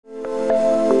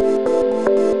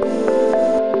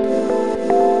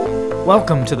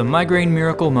Welcome to the Migraine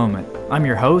Miracle Moment. I'm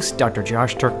your host, Dr.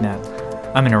 Josh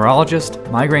Turknet. I'm a neurologist,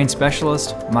 migraine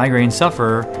specialist, migraine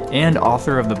sufferer, and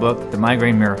author of the book, The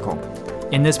Migraine Miracle.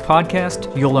 In this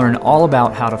podcast, you'll learn all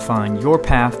about how to find your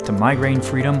path to migraine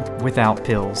freedom without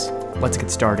pills. Let's get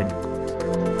started.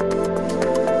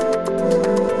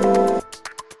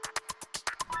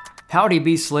 Howdy,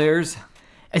 Beast Slayers.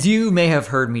 As you may have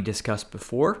heard me discuss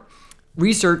before,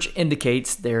 research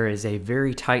indicates there is a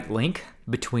very tight link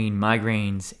between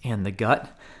migraines and the gut,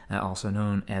 also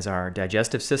known as our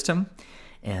digestive system.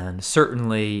 And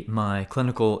certainly my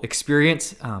clinical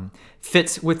experience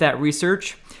fits with that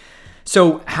research.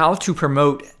 So how to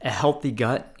promote a healthy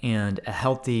gut and a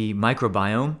healthy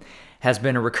microbiome has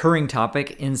been a recurring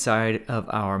topic inside of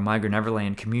our Migraine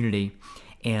Neverland community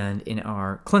and in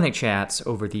our clinic chats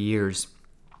over the years.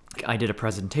 I did a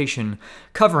presentation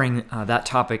covering that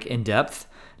topic in depth,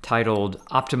 titled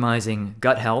Optimizing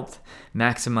Gut Health,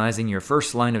 Maximizing Your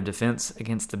First Line of Defense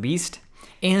Against the Beast.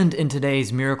 And in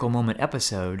today's Miracle Moment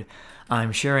episode,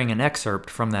 I'm sharing an excerpt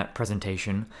from that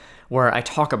presentation where I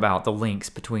talk about the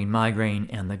links between migraine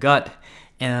and the gut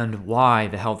and why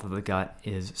the health of the gut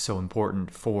is so important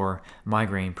for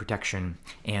migraine protection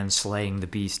and slaying the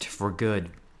beast for good.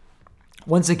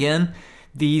 Once again,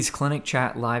 these clinic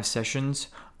chat live sessions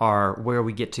are where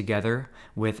we get together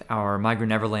with our Migraine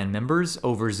Neverland members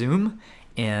over Zoom,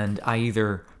 and I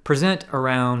either present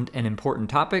around an important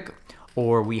topic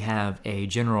or we have a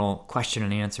general question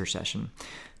and answer session.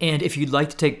 And if you'd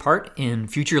like to take part in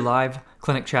future live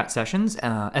clinic chat sessions,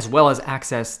 as well as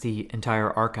access the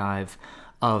entire archive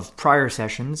of prior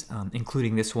sessions,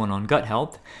 including this one on gut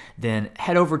health, then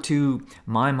head over to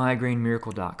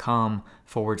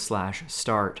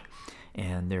mymigrainemiracle.com/start.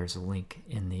 And there's a link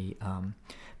in the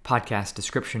podcast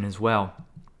description as well.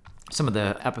 Some of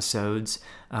the episodes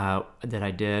that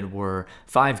I did were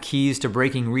 5 keys to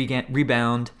breaking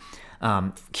rebound,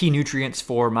 key nutrients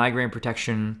for migraine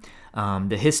protection,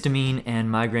 the histamine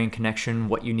and migraine connection,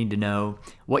 what you need to know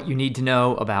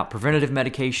about preventative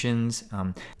medications,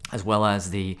 as well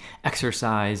as the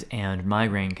exercise and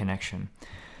migraine connection.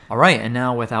 All right, and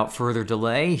now without further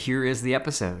delay, here is the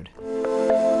episode.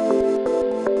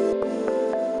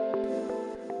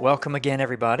 Welcome again,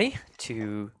 everybody,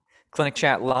 to Clinic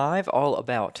Chat Live, all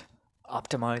about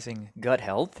optimizing gut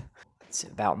health. It's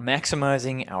about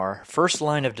maximizing our first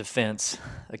line of defense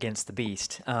against the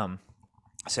beast.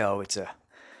 So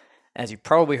as you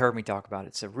probably heard me talk about,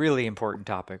 it's a really important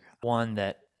topic, one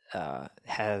that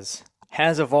has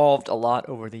evolved a lot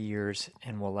over the years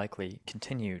and will likely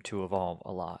continue to evolve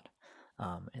a lot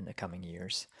in the coming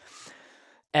years.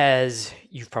 As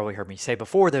you've probably heard me say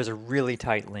before, there's a really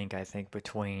tight link, I think,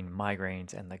 between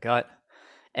migraines and the gut,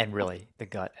 and really the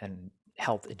gut and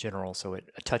health in general. So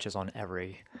it touches on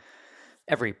every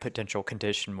potential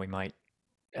condition we might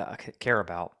care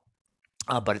about.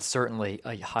 But it's certainly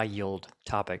a high-yield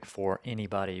topic for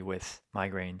anybody with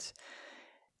migraines.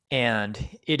 And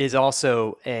it is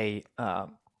also a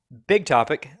big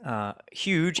topic,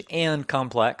 huge and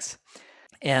complex,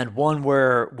 and one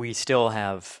where we still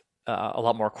have a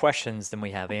lot more questions than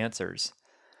we have answers.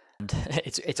 And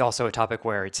it's also a topic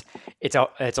where it's a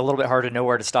little bit hard to know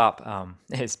where to stop,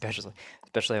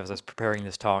 especially as I was preparing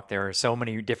this talk. There are so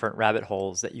many different rabbit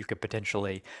holes that you could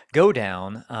potentially go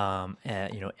down.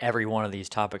 And, every one of these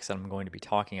topics that I'm going to be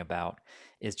talking about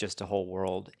is just a whole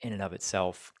world in and of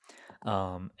itself,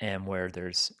 and where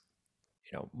there's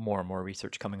more and more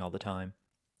research coming all the time.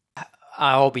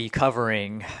 I'll be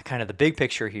covering kind of the big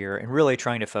picture here and really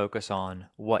trying to focus on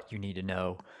what you need to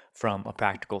know from a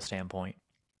practical standpoint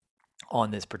on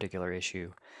this particular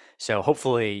issue. So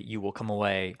hopefully you will come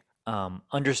away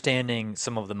understanding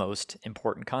some of the most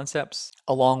important concepts,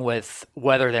 along with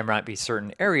whether there might be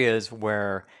certain areas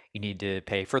where you need to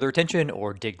pay further attention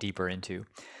or dig deeper into.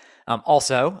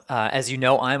 Also, as you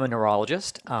know, I'm a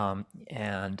neurologist,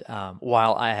 and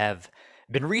while I have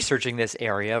been researching this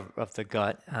area of the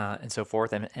gut and so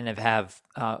forth, and have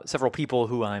several people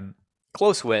who I'm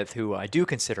close with who I do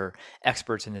consider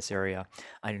experts in this area,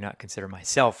 I do not consider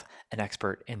myself an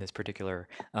expert in this particular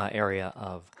area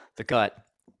of the gut,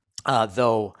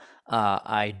 though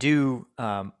I do.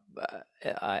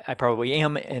 I probably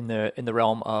am in the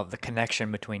realm of the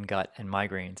connection between gut and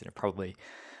migraines, and have probably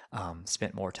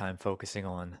spent more time focusing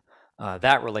on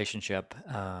that relationship,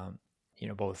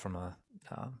 both from a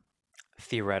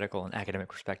theoretical and academic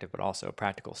perspective, but also a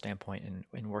practical standpoint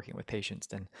in working with patients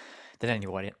than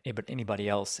anybody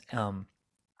else. And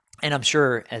I'm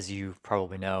sure, as you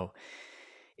probably know,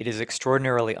 it is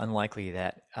extraordinarily unlikely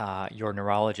that your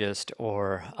neurologist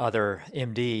or other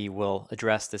MD will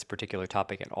address this particular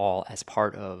topic at all as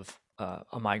part of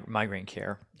migraine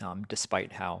care,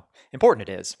 despite how important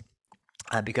it is.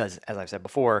 Because, as I've said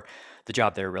before, the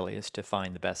job there really is to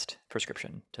find the best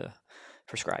prescription to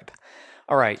prescribe.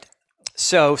 All right.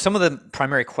 So, some of the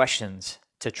primary questions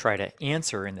to try to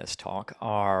answer in this talk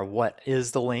are: what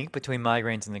is the link between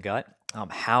migraines and the gut?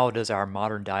 How does our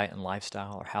modern diet and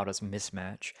lifestyle, or how does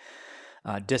mismatch,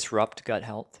 disrupt gut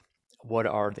health? What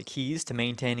are the keys to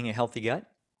maintaining a healthy gut?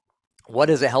 What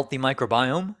is a healthy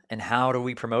microbiome and how do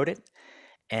we promote it?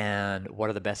 And what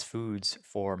are the best foods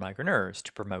for migraineurs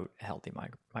to promote a healthy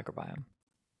microbiome?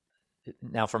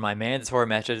 Now, for my mandatory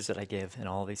messages that I give in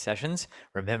all of these sessions,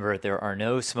 remember there are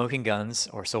no smoking guns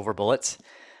or silver bullets.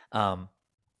 Um,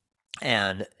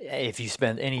 and if you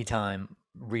spend any time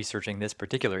researching this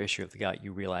particular issue of the gut,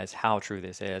 you realize how true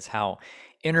this is, how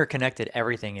interconnected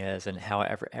everything is, and how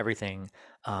everything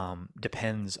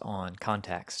depends on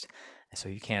context. And so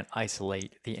you can't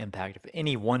isolate the impact of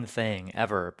any one thing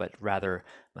ever, but rather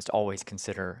must always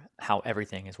consider how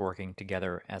everything is working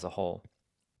together as a whole,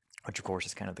 which of course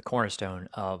is kind of the cornerstone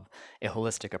of a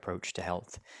holistic approach to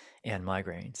health and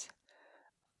migraines.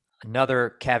 Another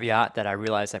caveat that I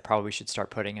realize I probably should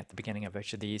start putting at the beginning of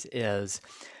each of these is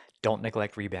don't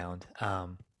neglect rebound.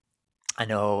 I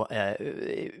know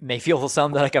it may feel to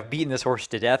some that like I've beaten this horse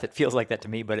to death. It feels like that to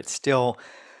me, but it's still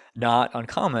not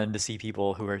uncommon to see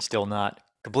people who are still not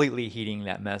completely heeding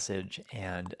that message.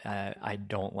 And I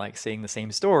don't like seeing the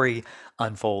same story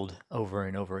unfold over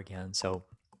and over again. So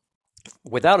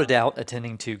without a doubt,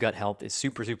 attending to gut health is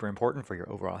super, super important for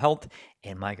your overall health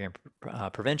and migraine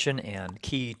prevention and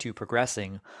key to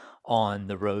progressing on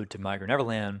the road to Migraine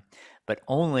Neverland, but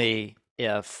only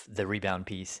if the rebound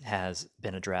piece has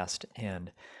been addressed.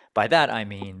 And by that, I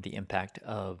mean the impact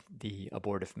of the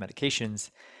abortive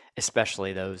medications,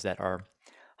 especially those that are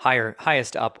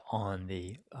highest up on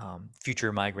the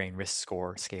future migraine risk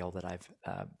score scale that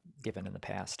I've given in the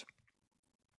past.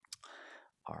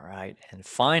 All right, and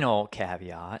final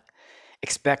caveat,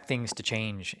 expect things to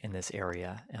change in this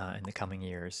area in the coming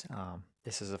years.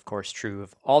 This is, of course, true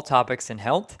of all topics in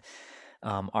health.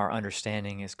 Our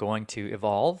understanding is going to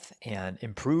evolve and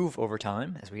improve over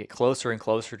time as we get closer and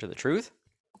closer to the truth.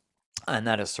 And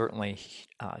that is certainly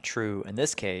true in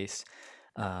this case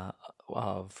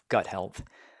of gut health,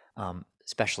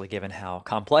 especially given how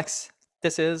complex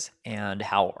this is and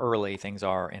how early things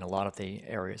are in a lot of the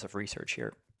areas of research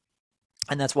here.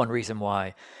 And that's one reason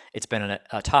why it's been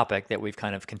a topic that we've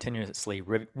kind of continuously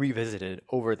revisited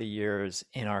over the years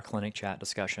in our clinic chat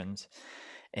discussions.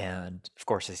 And of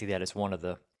course, I see that as one of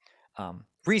the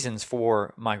reasons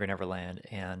for Migraine Neverland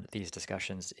and these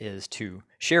discussions is to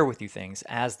share with you things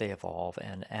as they evolve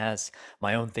and as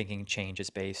my own thinking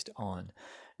changes based on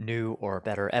new or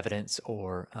better evidence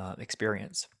or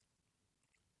experience.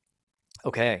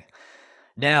 Okay,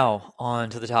 now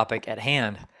on to the topic at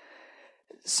hand.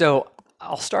 So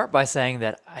I'll start by saying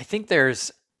that I think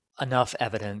there's enough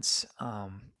evidence,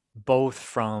 both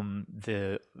from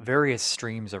the various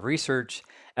streams of research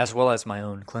as well as my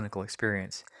own clinical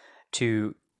experience,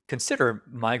 to consider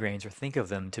migraines or think of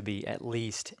them to be at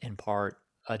least in part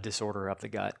a disorder of the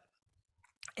gut.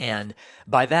 And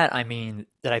by that, I mean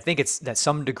that I think it's that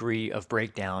some degree of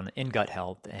breakdown in gut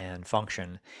health and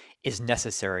function is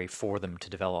necessary for them to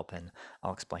develop. And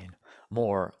I'll explain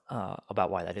more about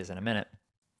why that is in a minute.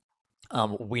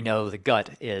 We know the gut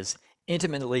is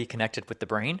intimately connected with the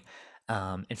brain.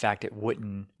 In fact, it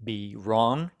wouldn't be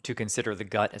wrong to consider the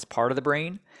gut as part of the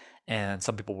brain, and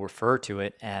some people refer to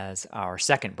it as our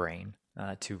second brain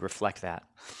to reflect that.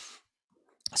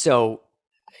 So,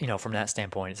 from that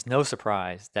standpoint, it's no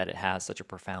surprise that it has such a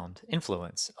profound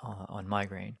influence on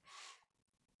migraine.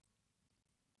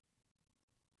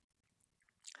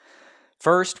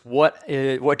 First, what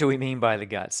do we mean by the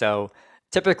gut? So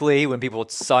typically when people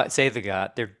say the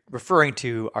gut, they're referring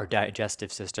to our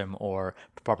digestive system, or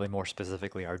probably more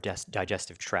specifically our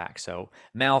digestive tract. So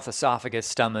mouth, esophagus,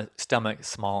 stomach,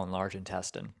 small and large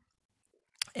intestine.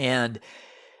 And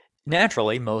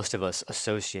naturally, most of us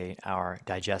associate our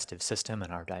digestive system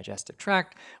and our digestive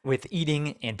tract with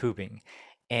eating and pooping.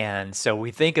 And so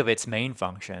we think of its main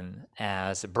function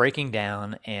as breaking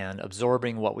down and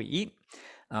absorbing what we eat,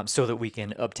 so that we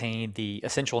can obtain the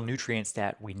essential nutrients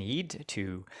that we need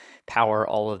to power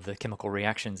all of the chemical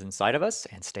reactions inside of us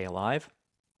and stay alive.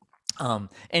 And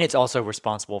it's also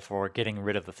responsible for getting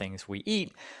rid of the things we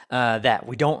eat that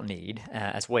we don't need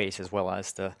as waste, as well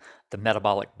as the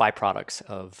metabolic byproducts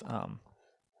of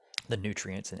the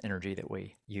nutrients and energy that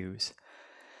we use.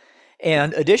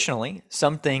 And additionally,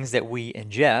 some things that we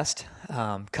ingest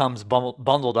comes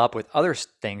bundled up with other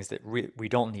things that we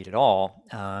don't need at all,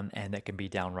 and that can be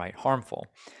downright harmful.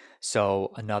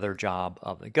 So another job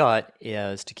of the gut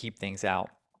is to keep things out.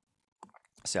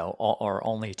 So, or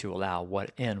only to allow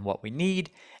what we need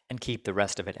and keep the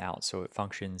rest of it out. So it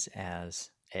functions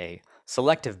as a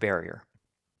selective barrier.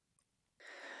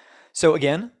 So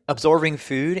again, absorbing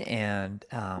food and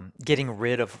getting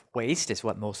rid of waste is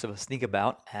what most of us think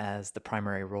about as the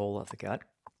primary role of the gut.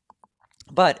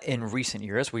 But in recent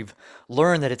years, we've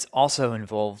learned that it's also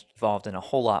involved in a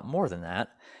whole lot more than that.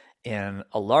 And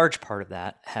a large part of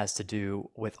that has to do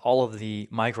with all of the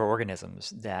microorganisms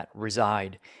that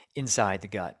reside inside the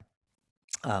gut,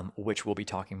 which we'll be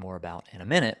talking more about in a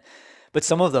minute. But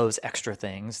some of those extra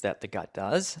things that the gut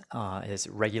does is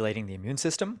regulating the immune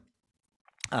system.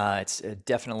 It's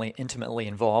definitely intimately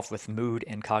involved with mood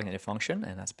and cognitive function,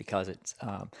 and that's because it's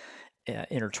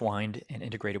intertwined and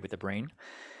integrated with the brain.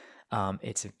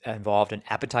 It's involved in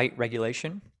appetite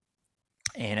regulation,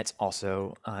 and it's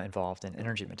also involved in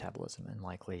energy metabolism and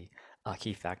likely a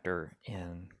key factor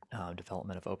in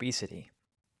development of obesity.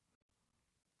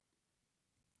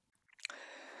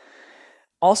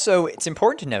 Also, it's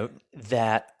important to note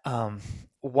that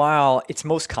while it's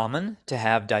most common to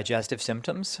have digestive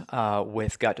symptoms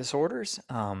with gut disorders,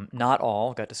 not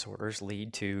all gut disorders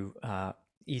lead to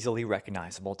easily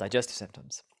recognizable digestive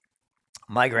symptoms.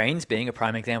 Migraines being a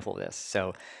prime example of this.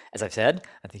 So, as I've said,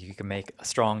 I think you can make a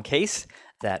strong case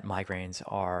that migraines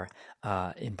are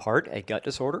in part a gut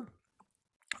disorder,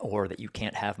 or that you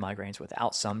can't have migraines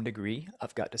without some degree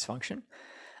of gut dysfunction.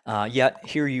 Yet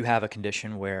here you have a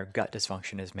condition where gut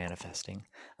dysfunction is manifesting,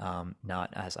 not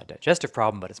as a digestive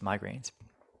problem, but as migraines.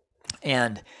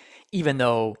 And even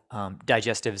though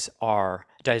digestive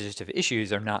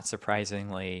issues are not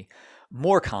surprisingly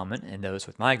more common in those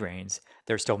with migraines,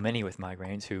 there's still many with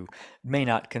migraines who may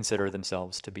not consider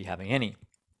themselves to be having any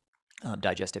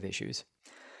digestive issues.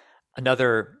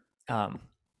 Another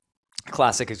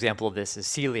classic example of this is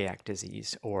celiac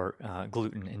disease or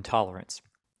gluten intolerance.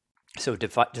 So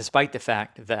despite the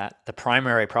fact that the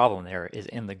primary problem there is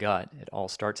in the gut, it all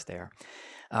starts there.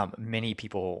 Many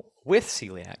people with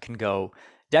celiac can go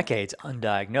decades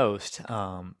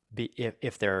undiagnosed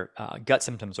if their gut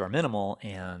symptoms are minimal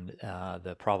and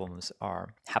the problems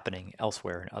are happening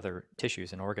elsewhere in other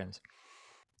tissues and organs.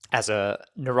 As a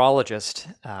neurologist,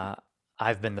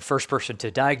 I've been the first person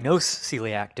to diagnose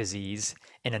celiac disease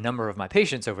in a number of my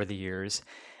patients over the years,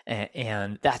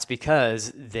 and that's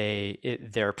because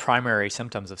their primary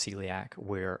symptoms of celiac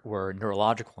were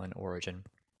neurological in origin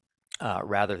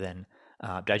rather than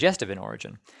digestive in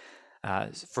origin.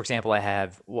 For example, I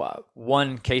have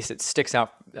one case that sticks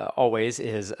out always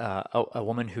is a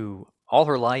woman who all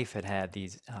her life had had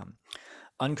these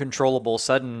uncontrollable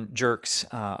sudden jerks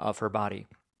of her body.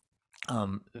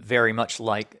 Very much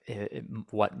like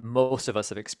what most of us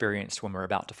have experienced when we're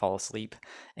about to fall asleep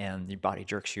and your body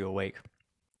jerks you awake.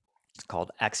 It's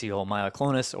called axial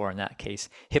myoclonus, or in that case,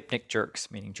 hypnic jerks,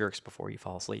 meaning jerks before you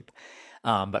fall asleep.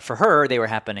 But for her, they were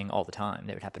happening all the time.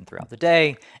 They would happen throughout the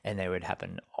day, and they would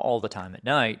happen all the time at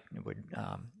night. It would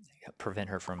prevent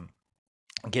her from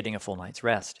getting a full night's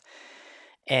rest.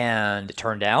 And it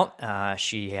turned out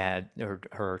she had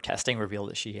her testing revealed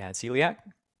that she had celiac,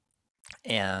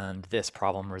 and this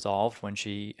problem resolved when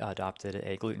she adopted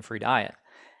a gluten-free diet.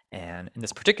 And in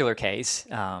this particular case,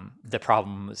 the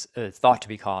problem was thought to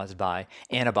be caused by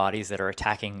antibodies that are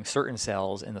attacking certain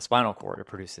cells in the spinal cord to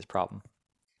produce this problem.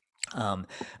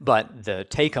 But the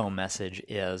take-home message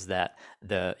is that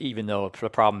even though the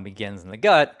problem begins in the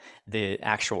gut, the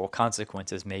actual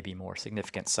consequences may be more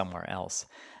significant somewhere else,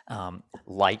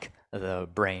 like the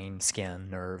brain, skin,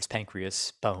 nerves,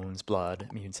 pancreas, bones, blood,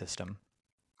 immune system,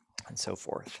 and so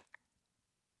forth.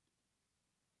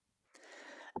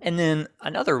 And then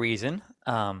another reason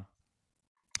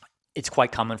it's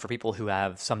quite common for people who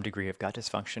have some degree of gut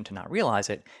dysfunction to not realize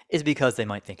it is because they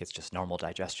might think it's just normal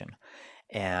digestion.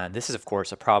 And this is, of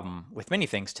course, a problem with many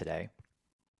things today.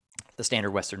 The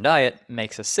standard Western diet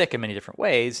makes us sick in many different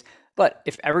ways, but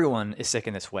if everyone is sick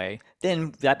in this way,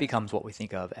 then that becomes what we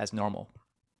think of as normal.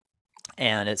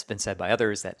 And it's been said by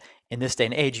others that in this day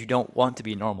and age, you don't want to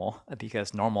be normal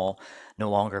because normal no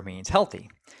longer means healthy.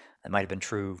 That might have been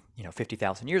true,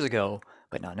 50,000 years ago,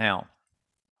 but not now.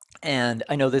 And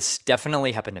I know this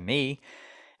definitely happened to me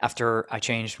after I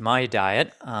changed my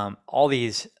diet. All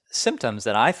these symptoms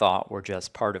that I thought were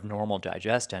just part of normal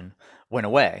digestion went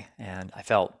away, and I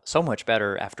felt so much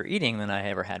better after eating than I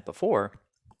ever had before.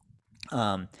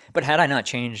 But had I not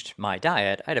changed my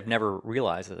diet, I'd have never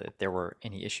realized that there were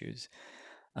any issues.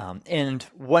 And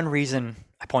one reason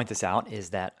I point this out is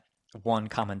that one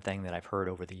common thing that I've heard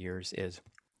over the years is,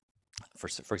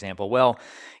 for example, well,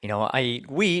 I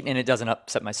eat wheat and it doesn't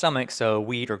upset my stomach, so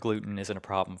wheat or gluten isn't a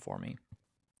problem for me.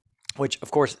 which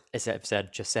of course, as I've said,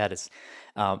 is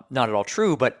not at all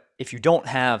true. But if you don't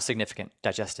have significant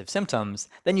digestive symptoms,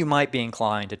 then you might be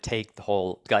inclined to take the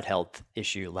whole gut health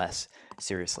issue less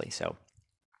seriously. So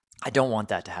I don't want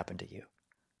that to happen to you.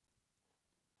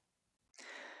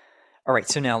 All right,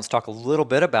 so now let's talk a little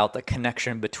bit about the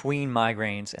connection between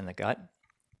migraines and the gut.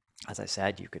 As I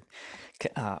said, you could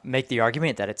make the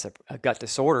argument that it's a gut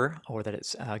disorder or that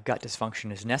it's gut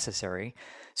dysfunction is necessary.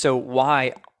 So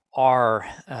why are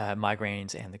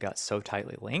migraines and the gut so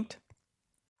tightly linked?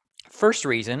 First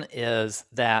reason is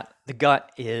that the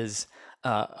gut is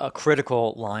a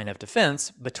critical line of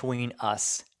defense between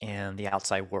us and the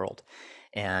outside world.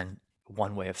 And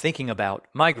one way of thinking about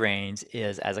migraines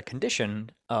is as a condition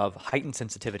of heightened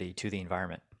sensitivity to the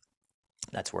environment.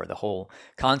 That's where the whole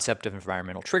concept of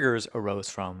environmental triggers arose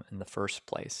from in the first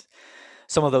place.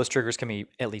 Some of those triggers can be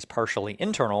at least partially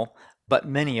internal, but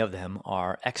many of them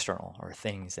are external, or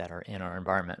things that are in our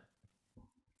environment.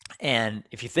 And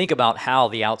if you think about how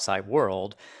the outside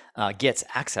world gets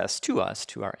access to us,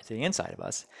 to the inside of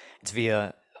us, it's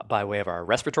by way of our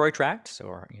respiratory tract, so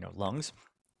our lungs,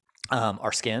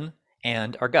 our skin,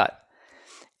 and our gut.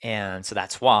 And so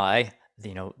that's why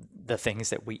the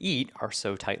things that we eat are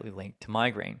so tightly linked to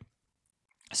migraine.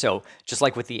 So just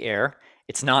like with the air,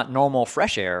 it's not normal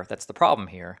fresh air that's the problem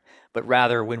here, but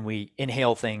rather when we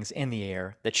inhale things in the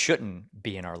air that shouldn't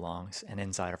be in our lungs and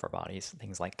inside of our bodies,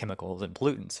 things like chemicals and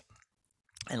pollutants.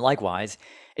 And likewise,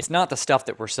 it's not the stuff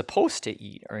that we're supposed to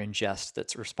eat or ingest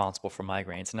that's responsible for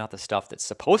migraines. It's not the stuff that's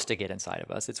supposed to get inside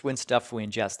of us. It's when stuff we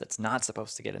ingest that's not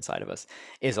supposed to get inside of us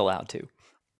is allowed to.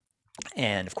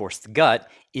 And of course, the gut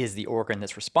is the organ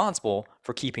that's responsible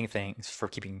for keeping things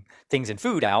in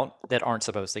food out that aren't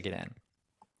supposed to get in.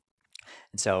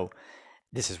 And so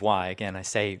this is why, again, I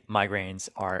say migraines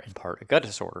are in part a gut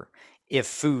disorder. If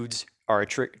foods are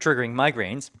triggering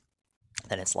migraines,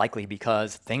 then it's likely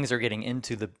because things are getting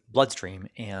into the bloodstream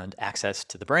and access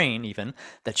to the brain even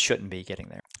that shouldn't be getting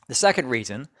there. The second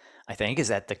reason, I think, is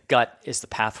that the gut is the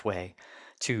pathway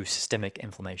to systemic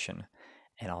inflammation.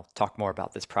 And I'll talk more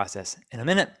about this process in a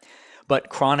minute. But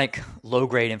chronic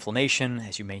low-grade inflammation,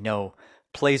 as you may know,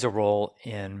 plays a role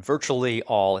in virtually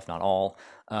all, if not all,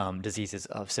 diseases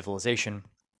of civilization,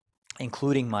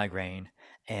 including migraine,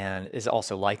 and is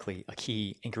also likely a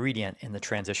key ingredient in the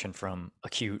transition from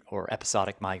acute or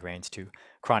episodic migraines to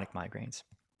chronic migraines.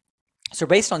 So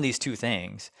based on these two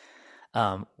things,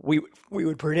 we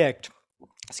would predict,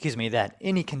 that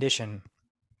any condition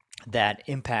that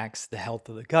impacts the health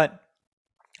of the gut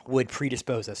would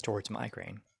predispose us towards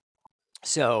migraine.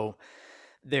 So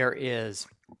there is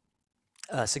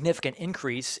a significant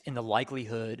increase in the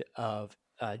likelihood of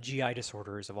GI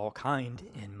disorders of all kind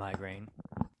in migraine.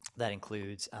 That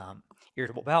includes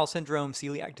irritable bowel syndrome,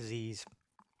 celiac disease,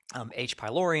 H.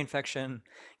 pylori infection,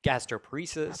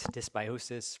 gastroparesis,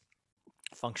 dysbiosis,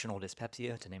 functional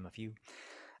dyspepsia, to name a few.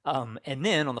 And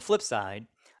then on the flip side,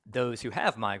 those who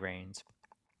have migraines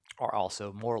are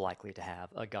also more likely to have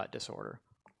a gut disorder.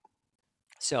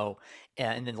 So,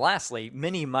 and then lastly,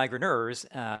 many migraineurs,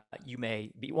 you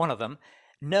may be one of them,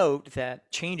 note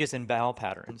that changes in bowel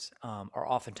patterns are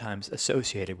oftentimes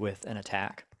associated with an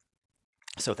attack.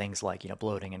 So things like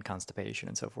bloating and constipation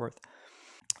and so forth.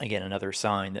 Again, another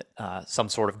sign that some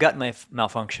sort of gut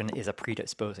malfunction is a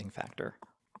predisposing factor.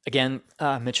 Again,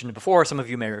 mentioned before, some of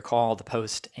you may recall the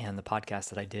post and the podcast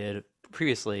that I did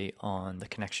previously on the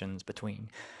connections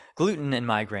between gluten and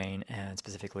migraine, and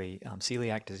specifically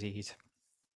celiac disease.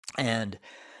 And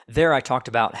there I talked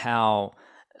about how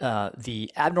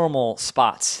the abnormal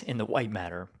spots in the white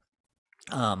matter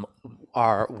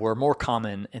were more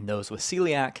common in those with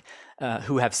celiac,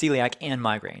 who have celiac and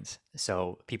migraines.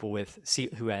 So people who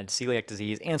had celiac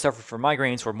disease and suffered from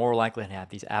migraines were more likely to have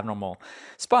these abnormal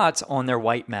spots on their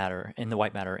white matter,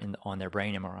 on their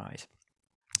brain MRIs.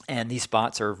 And these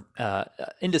spots are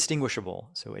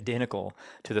indistinguishable, so identical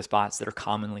to the spots that are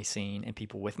commonly seen in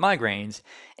people with migraines,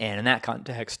 and in that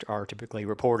context are typically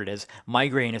reported as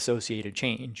migraine-associated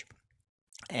change.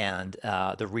 And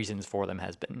the reasons for them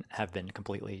have been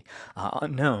completely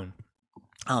unknown.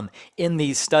 In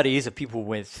these studies of people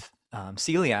with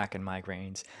celiac and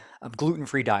migraines,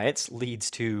 gluten-free diets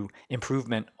leads to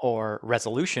improvement or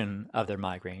resolution of their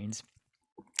migraines.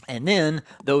 And then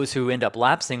those who end up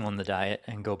lapsing on the diet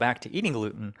and go back to eating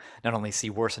gluten not only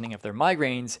see worsening of their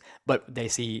migraines, but they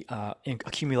see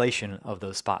accumulation of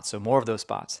those spots, so more of those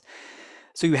spots.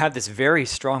 So you have this very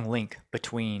strong link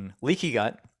between leaky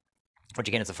gut, which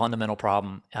again is a fundamental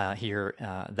problem here,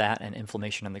 that and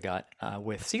inflammation in the gut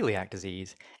with celiac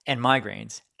disease, and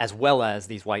migraines, as well as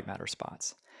these white matter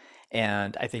spots.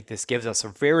 And I think this gives us a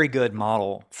very good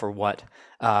model for what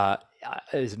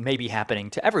is maybe happening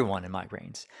to everyone in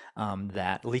migraines.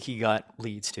 That leaky gut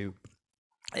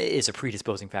is a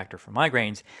predisposing factor for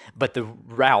migraines, but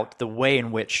the way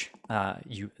in which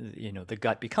the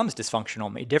gut becomes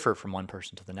dysfunctional may differ from one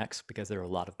person to the next because there are a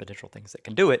lot of potential things that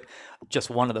can do it. Just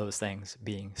one of those things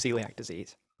being celiac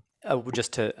disease.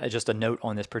 Just a note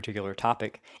on this particular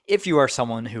topic: if you are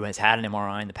someone who has had an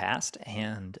MRI in the past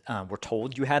and were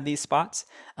told you had these spots,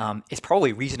 it's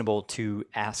probably reasonable to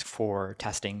ask for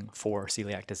testing for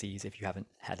celiac disease if you haven't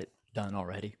had it done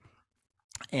already.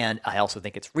 And I also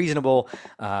think it's reasonable,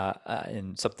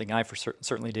 and something I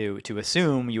certainly do, to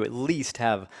assume you at least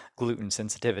have gluten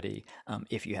sensitivity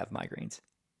if you have migraines.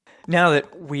 Now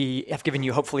that we have given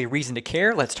you hopefully a reason to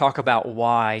care, let's talk about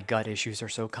why gut issues are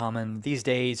so common these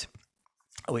days,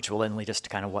 which will then lead us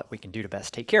to kind of what we can do to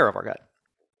best take care of our gut.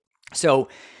 So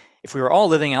if we were all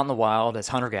living out in the wild as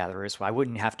hunter-gatherers, well, I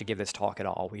wouldn't have to give this talk at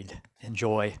all. We'd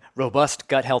enjoy robust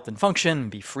gut health and function,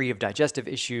 be free of digestive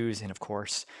issues, and of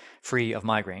course, free of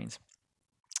migraines,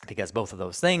 because both of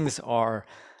those things are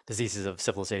diseases of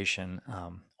civilization,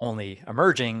 only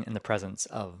emerging in the presence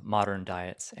of modern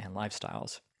diets and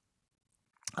lifestyles.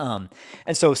 And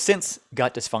so since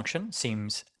gut dysfunction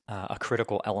seems a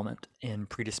critical element in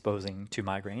predisposing to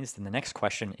migraines, then the next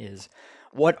question is,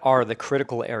 what are the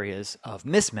critical areas of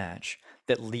mismatch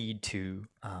that lead to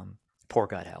poor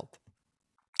gut health?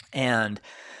 And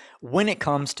when it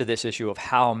comes to this issue of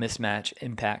how mismatch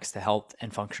impacts the health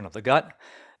and function of the gut,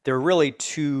 there are really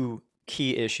two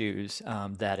key issues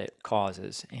that it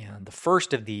causes. And the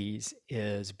first of these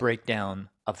is breakdown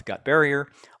of the gut barrier,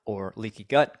 or leaky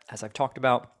gut, as I've talked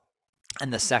about.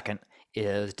 And the second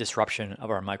is disruption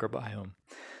of our microbiome.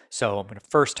 So I'm going to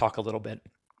first talk a little bit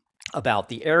about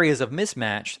the areas of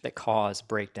mismatch that cause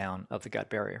breakdown of the gut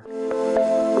barrier.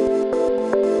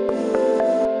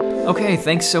 Okay,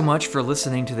 thanks so much for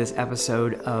listening to this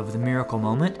episode of The Miracle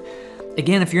Moment.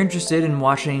 Again, if you're interested in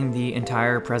watching the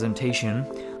entire presentation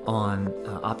on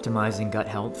optimizing gut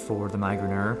health for the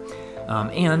migraineur,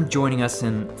 and joining us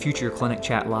in future Clinic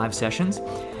Chat live sessions,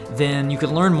 then you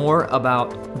can learn more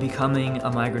about becoming a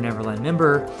Migraine Neverland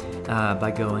member by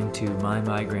going to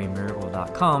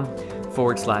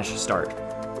mymigrainemiracle.com/start.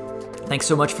 Thanks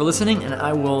so much for listening, and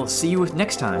I will see you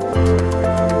next time.